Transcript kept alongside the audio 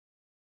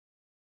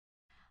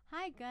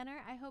Hi, Gunner.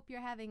 I hope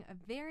you're having a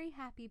very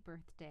happy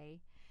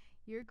birthday.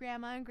 Your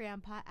grandma and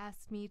grandpa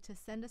asked me to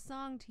send a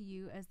song to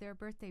you as their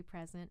birthday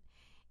present,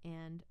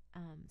 and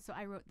so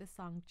I wrote this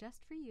song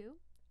just for you,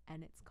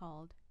 and it's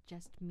called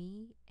Just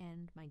Me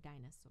and My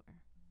Dinosaur.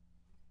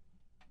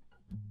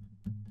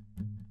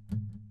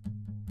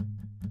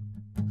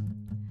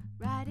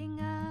 Riding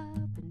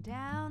up and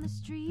down the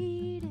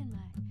street in my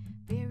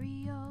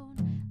very own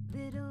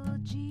little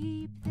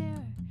Jeep, there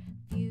are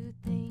few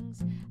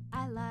things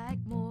I like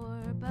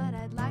more, but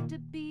I'd like to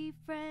be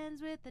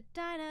friends with a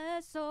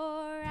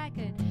dinosaur. I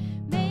could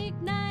make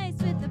nice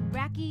with a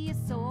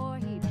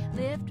brachiosaur. He'd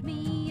lift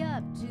me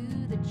up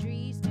to the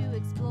trees to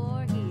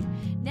explore.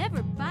 He'd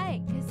never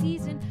bite 'cause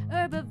he's an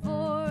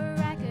herbivore.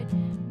 I could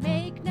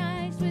make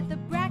nice with a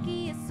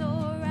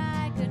brachiosaur.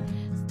 I could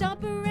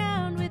stomp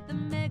around with a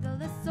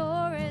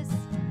megalosaurus.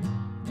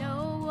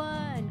 No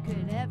one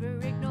could ever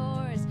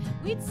ignore us.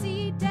 We'd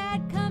see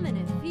Dad coming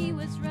if he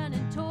was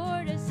running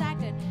toward us. I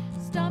could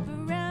stomp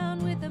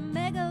around with a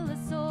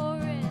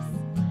megalosaurus,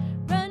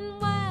 run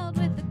wild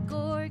with a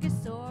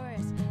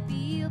gorgosaurus,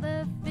 feel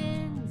the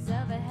fins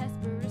of a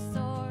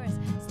hesperosaurus,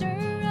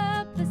 stir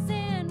up the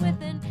sand with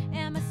an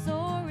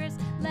ammosaurus,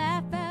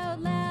 laugh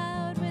out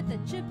loud with a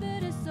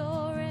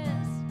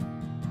chubutisaurus.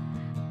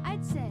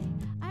 I'd say,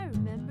 I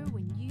remember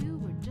when you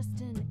were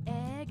just an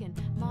egg and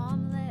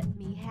Mom let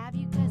me have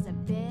you 'cause I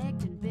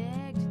begged and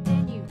begged.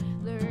 Then you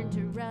learned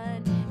to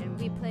run and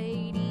we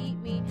played eat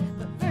me,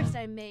 but first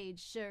I made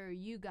sure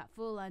you got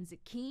full on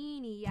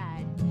zucchini.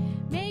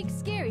 I'd make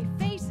scary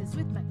faces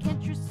with my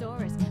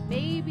brachiosaurus.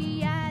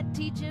 Maybe I'd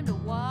teach him to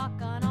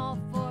walk on all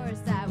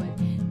fours. I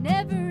would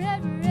never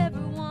ever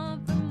ever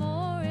want for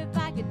more if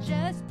I could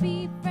just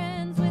be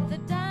friends with a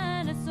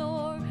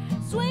dinosaur.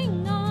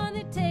 Swing on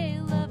the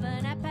tail of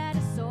an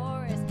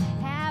apatosaurus,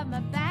 have my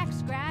back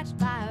scratched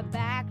by a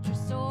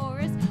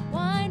brachiosaurus,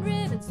 wind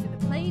ribbons through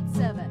the plates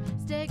of a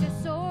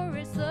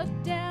stegosaurus, look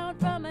down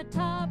from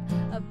atop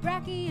a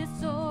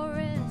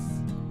brachiosaurus.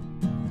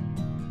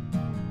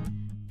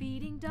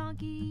 Feeding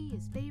donkey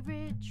his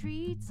favorite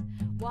treats,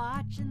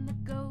 watching the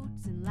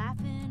goats and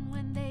laughing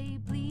when they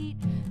bleat.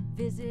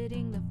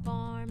 Visiting the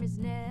farm is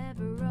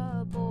never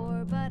a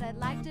bore, but I'd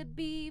like to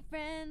be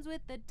friends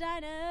with a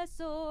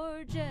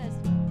dinosaur.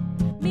 Just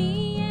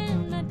me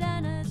and my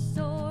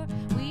dinosaur.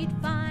 We'd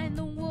find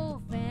the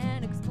wolf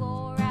and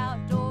explore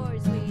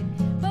outdoors. We'd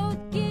both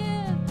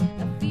give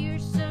a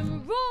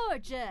fearsome roar.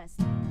 Just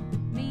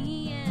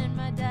me and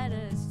my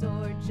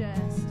dinosaur.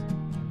 Just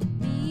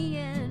me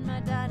and my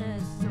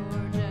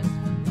dinosaur. Just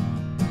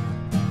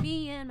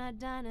me and my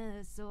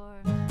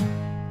dinosaur.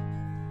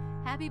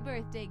 Happy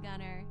birthday,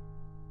 Gunner.